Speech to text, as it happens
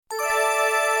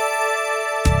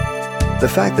The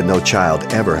fact that no child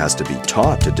ever has to be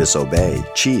taught to disobey,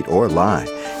 cheat, or lie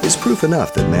is proof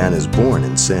enough that man is born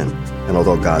in sin. And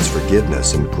although God's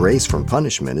forgiveness and grace from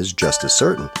punishment is just as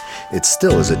certain, it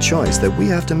still is a choice that we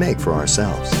have to make for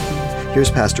ourselves. Here's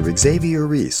Pastor Xavier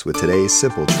Reese with today's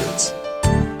Simple Truths.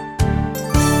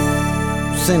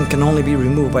 Sin can only be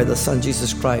removed by the Son,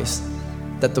 Jesus Christ,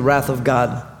 that the wrath of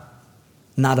God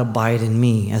not abide in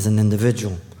me as an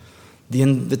individual. The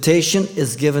invitation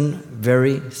is given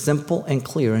very simple and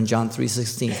clear in John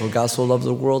 3:16. For God so loved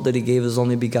the world that he gave his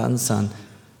only begotten Son,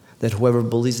 that whoever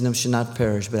believes in him should not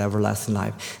perish but have everlasting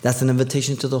life. That's an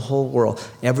invitation to the whole world,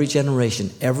 every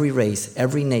generation, every race,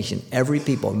 every nation, every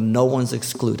people. No one's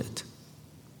excluded.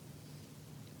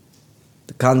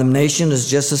 The condemnation is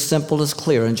just as simple as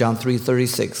clear in John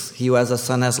 3:36. He who has the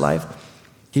Son has life.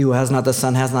 He who has not the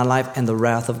Son has not life, and the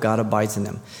wrath of God abides in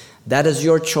him. That is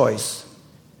your choice,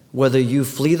 whether you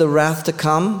flee the wrath to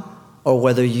come or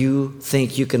whether you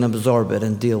think you can absorb it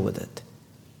and deal with it.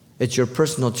 It's your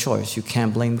personal choice. You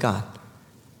can't blame God.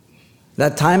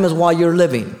 That time is while you're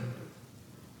living,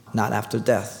 not after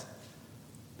death.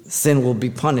 Sin will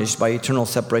be punished by eternal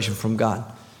separation from God,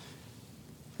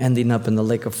 ending up in the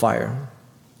lake of fire.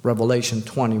 Revelation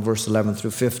 20, verse 11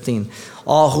 through 15.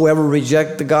 All whoever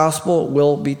reject the gospel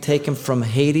will be taken from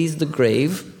Hades, the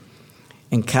grave,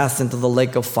 and cast into the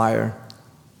lake of fire,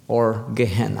 or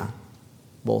Gehenna.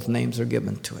 Both names are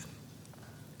given to it.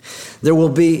 There will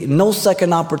be no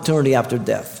second opportunity after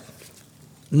death.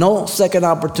 No second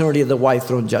opportunity at the white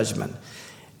throne judgment.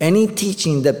 Any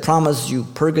teaching that promises you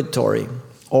purgatory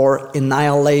or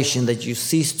annihilation, that you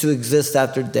cease to exist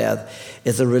after death,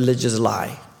 is a religious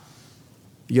lie.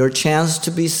 Your chance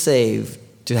to be saved,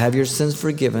 to have your sins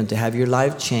forgiven, to have your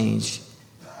life changed,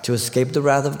 to escape the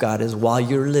wrath of God is while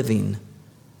you're living,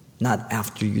 not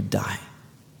after you die.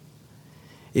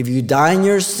 If you die in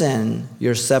your sin,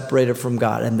 you're separated from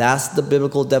God. And that's the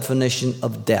biblical definition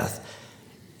of death.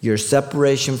 Your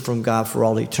separation from God for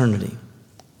all eternity.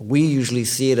 We usually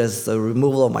see it as the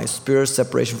removal of my spirit,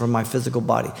 separation from my physical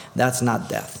body. That's not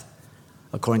death,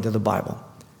 according to the Bible.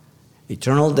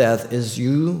 Eternal death is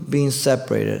you being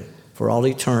separated for all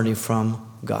eternity from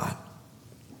God.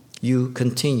 You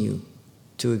continue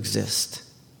to exist.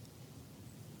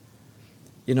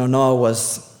 You know, Noah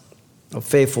was a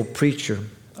faithful preacher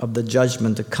of the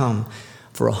judgment to come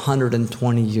for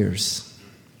 120 years.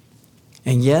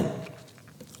 And yet,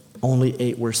 only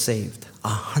 8 were saved.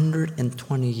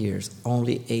 120 years,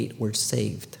 only 8 were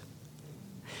saved.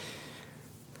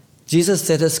 Jesus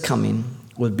said his coming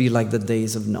would be like the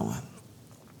days of Noah.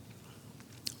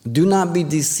 Do not be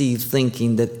deceived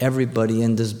thinking that everybody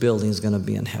in this building is going to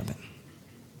be in heaven.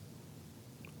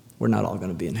 We're not all going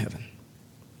to be in heaven.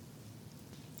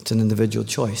 It's an individual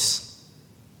choice.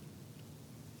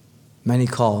 Many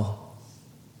call,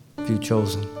 few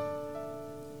chosen.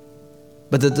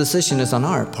 But the decision is on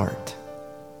our part.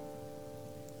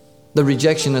 The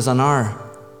rejection is on our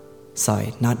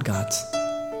side, not God's.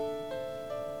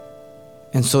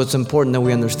 And so it's important that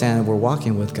we understand that we're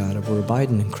walking with God, if we're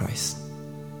abiding in Christ.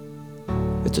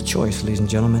 It's a choice, ladies and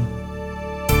gentlemen.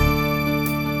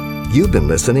 You've been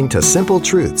listening to Simple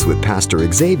Truths with Pastor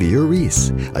Xavier Reese,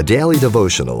 a daily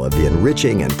devotional of the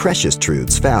enriching and precious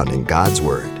truths found in God's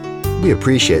Word. We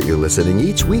appreciate you listening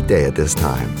each weekday at this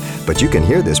time, but you can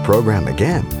hear this program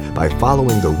again by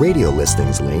following the radio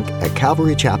listings link at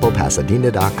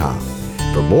CalvaryChapelPasadena.com.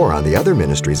 For more on the other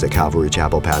ministries at Calvary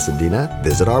Chapel Pasadena,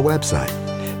 visit our website.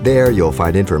 There you'll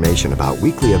find information about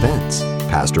weekly events,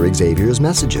 Pastor Xavier's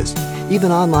messages,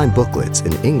 even online booklets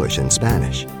in English and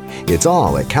Spanish. It's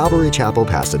all at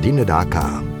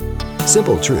CalvaryChapelPasadena.com.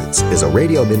 Simple Truths is a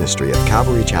radio ministry of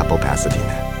Calvary Chapel,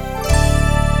 Pasadena.